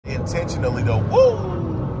intentionally though. Woo!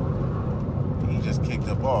 He just kicked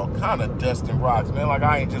up all kind of dust and rocks, man. Like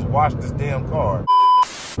I ain't just washed this damn car.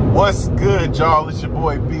 What's good, y'all? It's your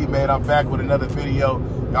boy B, man. I'm back with another video.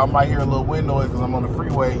 Y'all might hear a little wind noise because I'm on the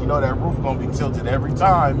freeway. You know that roof gonna be tilted every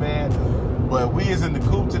time, man. But we is in the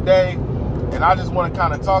Coupe today, and I just want to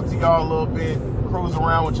kind of talk to y'all a little bit, cruise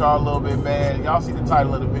around with y'all a little bit, man. Y'all see the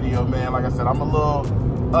title of the video, man. Like I said, I'm a little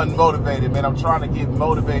unmotivated, man. I'm trying to get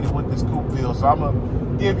motivated with this Coupe build, so I'm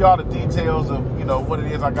gonna give y'all the details of, you know, what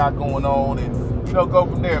it is I got going on, and, you know, go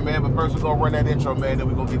from there, man. But first, we're gonna run that intro, man, then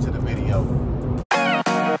we're gonna get to the video.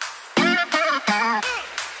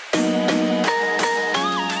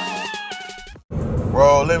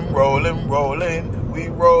 Rolling, rolling, rolling. We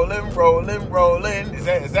rolling, rolling, rolling. Is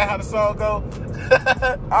that how the song go?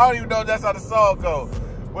 I don't even know if that's how the song go.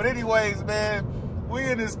 But anyways, man, we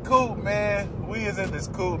in this Coupe, man. We is in this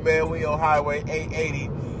Coupe, man. We on Highway 880.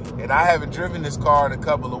 And I haven't driven this car in a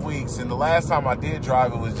couple of weeks. And the last time I did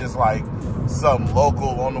drive it was just like something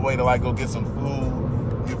local on the way to like go get some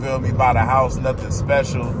food. You feel me? By the house, nothing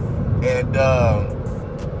special. And,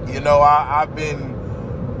 you know, I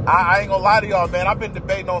ain't gonna lie to y'all, man. I've been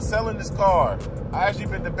debating on selling this car. I actually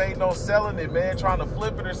been debating on selling it, man, trying to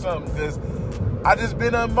flip it or something, because I just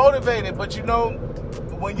been unmotivated. But you know,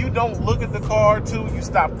 when you don't look at the car too, you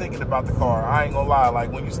stop thinking about the car. I ain't gonna lie.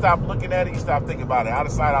 Like when you stop looking at it, you stop thinking about it. Out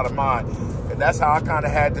of sight, out of mind. And that's how I kind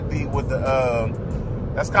of had to be with the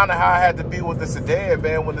sedan,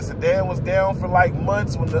 man. When the sedan was down for like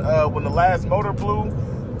months, when the last motor blew,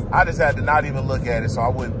 I just had to not even look at it, so I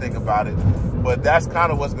wouldn't think about it. But that's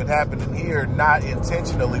kind of what's been happening here, not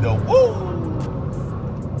intentionally though. Woo!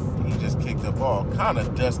 He just kicked up all kind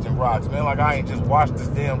of dust and rocks, man. Like I ain't just washed this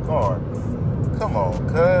damn car. Come on,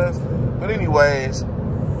 cuz. But anyways,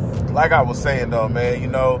 like I was saying though, man, you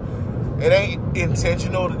know, it ain't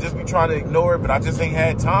intentional to just be trying to ignore it, but I just ain't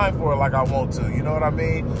had time for it like I want to. You know what I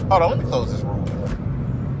mean? Hold on, let me close this room.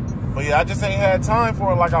 But yeah, I just ain't had time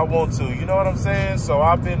for it like I want to. You know what I'm saying? So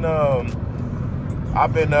I've been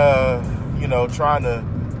you know, trying to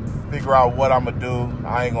figure out what I'm gonna do.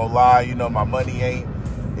 I ain't gonna lie, you know, my money ain't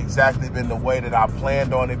exactly been the way that I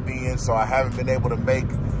planned on it being, so I haven't been able to make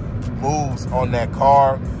moves on that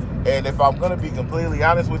car. And if I'm gonna be completely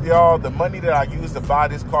honest with y'all, the money that I used to buy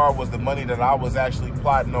this car was the money that I was actually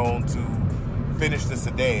plotting on to finish the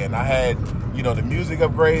sedan. I had, you know, the music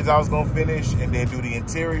upgrades I was gonna finish, and then do the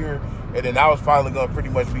interior, and then I was finally gonna pretty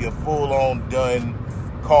much be a full-on done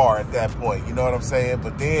car at that point. You know what I'm saying?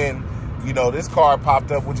 But then, you know, this car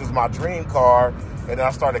popped up, which was my dream car, and then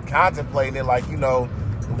I started contemplating it. Like, you know,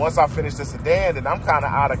 once I finish the sedan, then I'm kind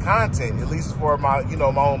of out of content, at least for my, you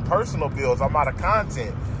know, my own personal bills. I'm out of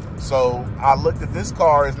content. So I looked at this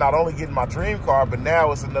car as not only getting my dream car, but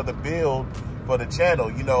now it's another build for the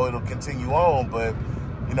channel. You know, it'll continue on, but,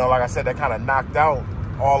 you know, like I said, that kind of knocked out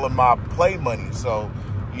all of my play money. So,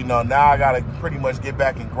 you know, now I got to pretty much get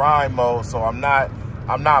back in grind mode. So I'm not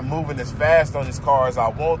moving as fast on this car as I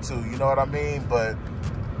want to, you know what I mean? But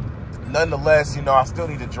nonetheless, you know, I still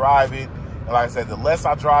need to drive it. And like I said, the less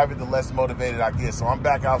I drive it, the less motivated I get. So I'm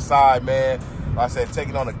back outside, man. Like I said,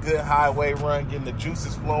 taking on a good highway run, getting the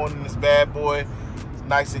juices flowing in this bad boy. It's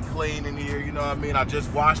nice and clean in here, you know what I mean? I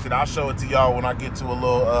just washed it. I'll show it to y'all when I get to a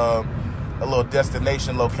little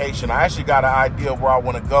destination location. I actually got an idea of where I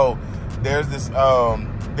want to go. There's this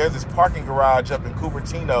parking garage up in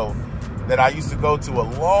Cupertino that I used to go to a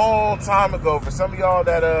long time ago. For some of y'all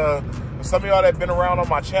that been around on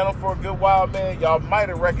my channel for a good while, man, y'all might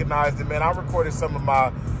have recognized it, man. I recorded some of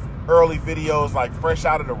my early videos, like fresh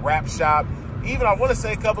out of the wrap shop. Even, I want to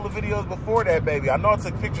say, a couple of videos before that, baby. I know I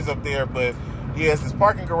took pictures up there, but yeah, it's this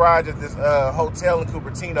parking garage at this hotel in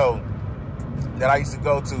Cupertino that I used to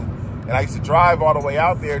go to. And I used to drive all the way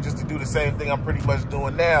out there just to do the same thing I'm pretty much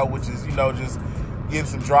doing now, which is, you know, just getting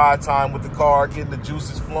some drive time with the car, getting the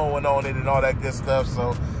juices flowing on it and all that good stuff.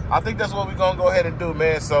 So I think that's what we're going to go ahead and do,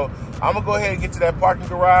 man. So I'm going to go ahead and get to that parking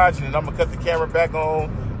garage, and then I'm going to cut the camera back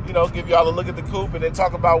on, you know, give y'all a look at the Coupe, and then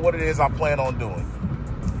talk about what it is I plan on doing.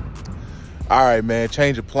 All right, man,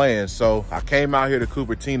 change of plans. So I came out here to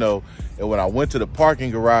Cupertino, and when I went to the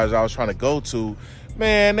parking garage I was trying to go to,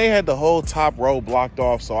 man, they had the whole top row blocked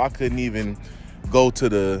off, so I couldn't even go to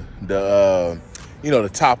the you know, the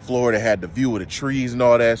top floor that had the view of the trees and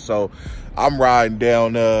all that. So I'm riding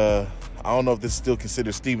down, I don't know if this is still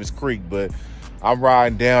considered Stevens Creek, but I'm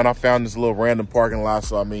riding down. I found this little random parking lot.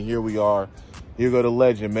 So, I mean, here we are. Here go the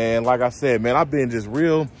legend, man. Like I said, man, I've been just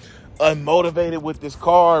real unmotivated with this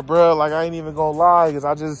car, bro. Like, I ain't even gonna lie,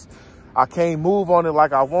 because I can't move on it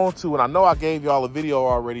like I want to. And I know I gave y'all a video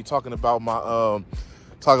already talking about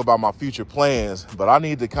my future plans, but I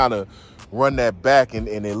need to kind of run that back and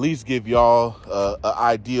at least give y'all an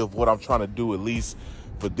idea of what I'm trying to do, at least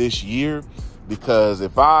for this year. Because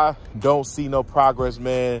if I don't see no progress,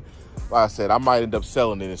 man, like I said, I might end up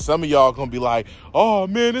selling it. And some of y'all gonna be like, oh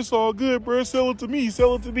man, it's all good, bro. Sell it to me,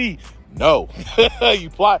 sell it to me. No, you're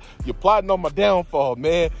plotting on my downfall,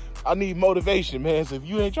 man. I need motivation, man. So if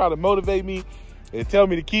you ain't trying to motivate me and tell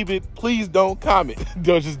me to keep it, please don't comment.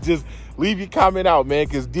 Don't just leave your comment out, man.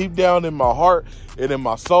 Because deep down in my heart and in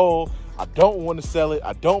my soul, I don't want to sell it.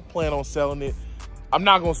 I don't plan on selling it. I'm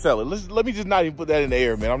not gonna sell it. Let me just not even put that in the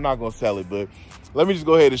air, man. I'm not gonna sell it, but let me just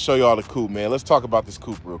go ahead and show y'all the Coupe, man. Let's talk about this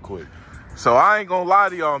Coupe real quick. So I ain't gonna lie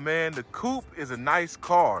to y'all, man. The Coupe is a nice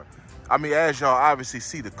car. I mean, as y'all obviously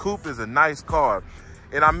see, the Coupe is a nice car.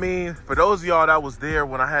 And I mean, for those of y'all that was there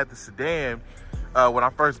when I had the sedan, when I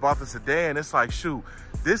first bought the sedan, it's like, shoot,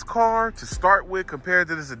 this car to start with compared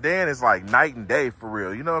to the sedan is like night and day for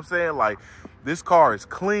real. You know what I'm saying? Like, this car is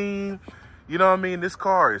clean. You know what I mean? This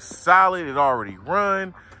car is solid. It already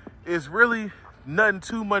run. It's really nothing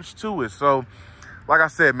too much to it. So, like I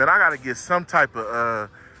said, man, I got to get some type of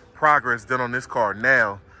progress done on this car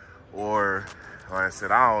now. Or, like I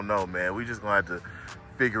said, I don't know, man. We just going to have to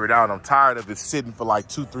figure it out. I'm tired of it sitting for like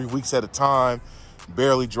 2-3 weeks at a time,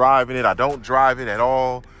 barely driving it. I don't drive it at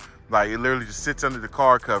all. Like, it literally just sits under the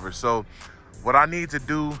car cover. So, what I need to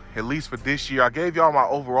do, at least for this year, I gave y'all my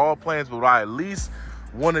overall plans, but what I at least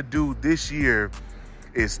want to do this year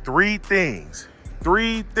is 3 things.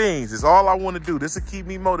 3 things is all I want to do. This will keep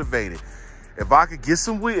me motivated. If I could get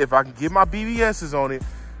if I can get my BBSs on it,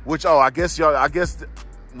 which, I guess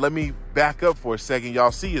let me back up for a second.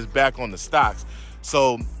 Y'all see it's back on the stocks.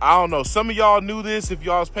 So I don't know. Some of y'all knew this. If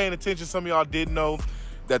y'all was paying attention, some of y'all didn't know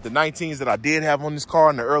that the 19s that I did have on this car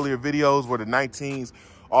in the earlier videos were the 19s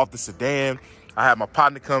off the sedan. I had my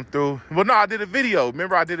partner come through. Well, no, I did a video.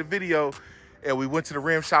 Remember, I did a video and we went to the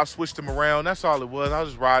rim shop, switched them around. That's all it was. I was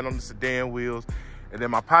just riding on the sedan wheels. And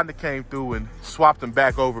then my partner came through and swapped them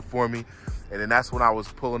back over for me. And then that's when I was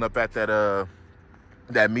pulling up at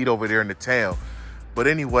that meet over there in the town. But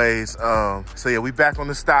anyways, so yeah, we back on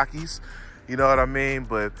the stockies. You know what I mean?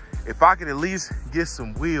 But if I could at least get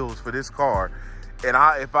some wheels for this car, and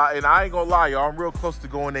I ain't gonna lie, y'all, I'm real close to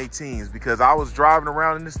going 18s because I was driving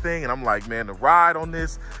around in this thing and I'm like, man, the ride on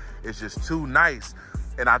this is just too nice.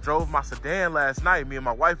 And I drove my sedan last night. Me and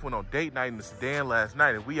my wife went on date night in the sedan last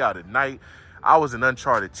night, and we out at night. I was in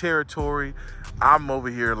uncharted territory. I'm over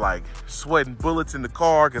here like sweating bullets in the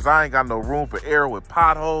car because I ain't got no room for air with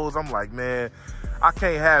potholes. I'm like, man, I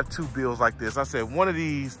can't have 2 bills like this. I said, one of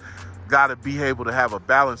these got to be able to have a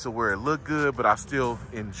balance of where it look good, but I still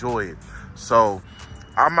enjoy it. So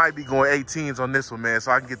I might be going 18s on this one, man,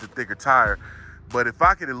 so I can get the thicker tire. But if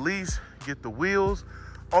I could at least get the wheels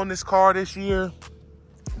on this car this year,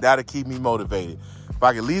 that'll keep me motivated. If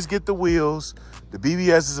I could at least get the wheels, the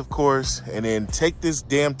BBSs, of course, and then take this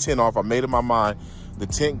damn tint off. I made up my mind. The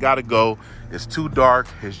tint got to go. It's too dark.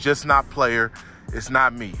 It's just not player. It's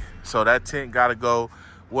not me. So that tint got to go.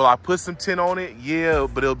 Will I put some tint on it? Yeah,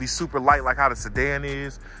 but it'll be super light like how the sedan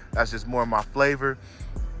is. That's just more of my flavor.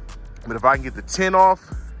 But if I can get the tint off,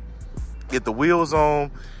 get the wheels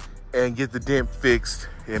on, and get the dent fixed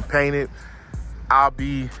and painted, I'll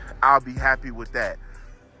be happy with that.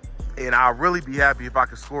 And I'll really be happy if I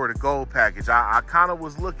could score the gold package. I kind of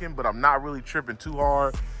was looking, but I'm not really tripping too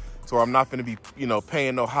hard. So I'm not going to be, you know,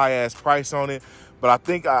 paying no high ass price on it. But I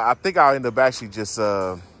think I'll end up actually just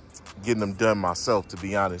getting them done myself, to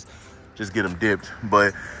be honest. Just get them dipped.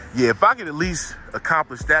 But yeah, if I could at least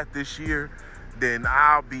accomplish that this year, then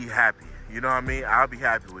I'll be happy. You know what I mean? I'll be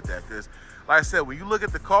happy with that. Because like I said, when you look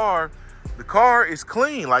at the car is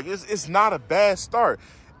clean. Like it's not a bad start.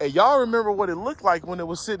 And y'all remember what it looked like when it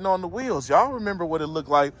was sitting on the wheels. Y'all remember what it looked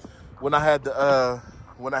like when I had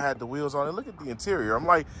the wheels on it. Look at the interior. I'm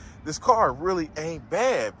like, this car really ain't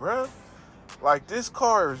bad, bro. Like, this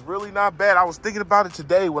car is really not bad. I was thinking about it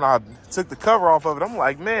today when I took the cover off of it. I'm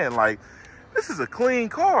like, man, like, this is a clean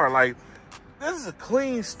car. Like, this is a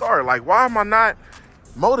clean start. Like, why am I not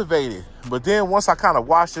motivated? But then once I kind of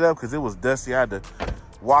washed it up, because it was dusty, I had to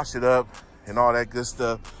wash it up and all that good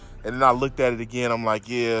stuff. And then I looked at it again. I'm like,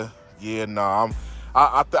 yeah, nah.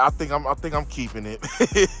 I think I'm keeping it.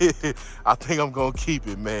 I think I'm gonna keep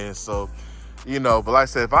it, man. So, you know, but like I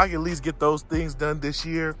said, if I can at least get those things done this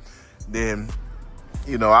year, then,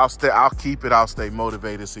 you know, I'll keep it. I'll stay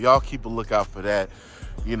motivated. So y'all keep a lookout for that.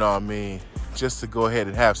 You know what I mean? Just to go ahead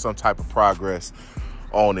and have some type of progress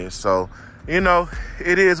on it. So, you know,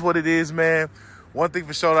 it is what it is, man. One thing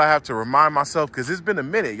for sure that I have to remind myself, because it's been a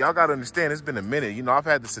minute. Y'all got to understand, it's been a minute. You know, I've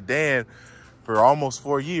had the sedan for almost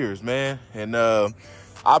 4 years, man. And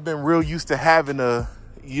I've been real used to having a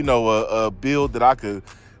you know, a build that I could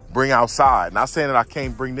bring outside. Not saying that I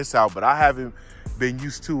can't bring this out, but I haven't been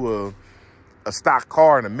used to a stock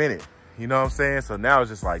car in a minute. You know what I'm saying? So now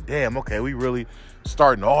it's just like, damn, okay, we really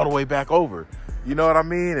starting all the way back over. You know what I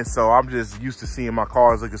mean? And so I'm just used to seeing my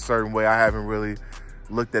cars look a certain way. I haven't really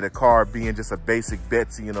looked at a car being just a basic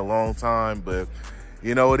Betsy in a long time, but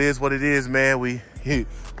you know, it is what it is, man. We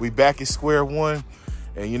back at square one,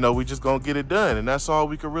 and you know, we just gonna get it done, and that's all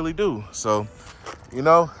we can really do. So, you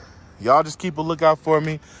know, y'all just keep a lookout for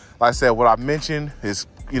me. Like I said, what I mentioned is,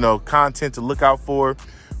 you know, content to look out for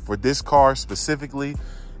this car specifically.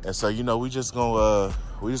 And so, you know, we just gonna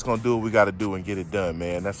do what we gotta do and get it done,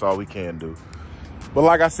 man. That's all we can do. But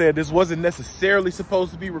like I said, this wasn't necessarily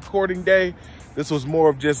supposed to be recording day. This was more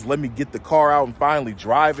of just, let me get the car out and finally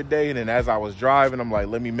drive a day. And then as I was driving, I'm like,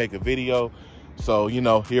 let me make a video. So, you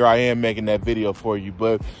know, here I am making that video for you.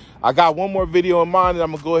 But I got one more video in mind that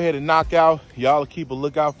I'm gonna go ahead and knock out. Y'all keep a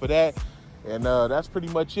lookout for that. And that's pretty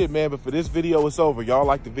much it, man. But for this video, it's over. Y'all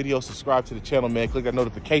like the video, subscribe to the channel, man. Click that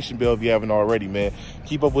notification bell if you haven't already, man.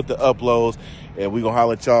 Keep up with the uploads. And we gonna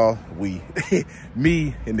holler at y'all.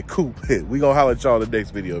 Me and the Coupe. We gonna holler at y'all in the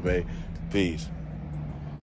next video, man. Peace.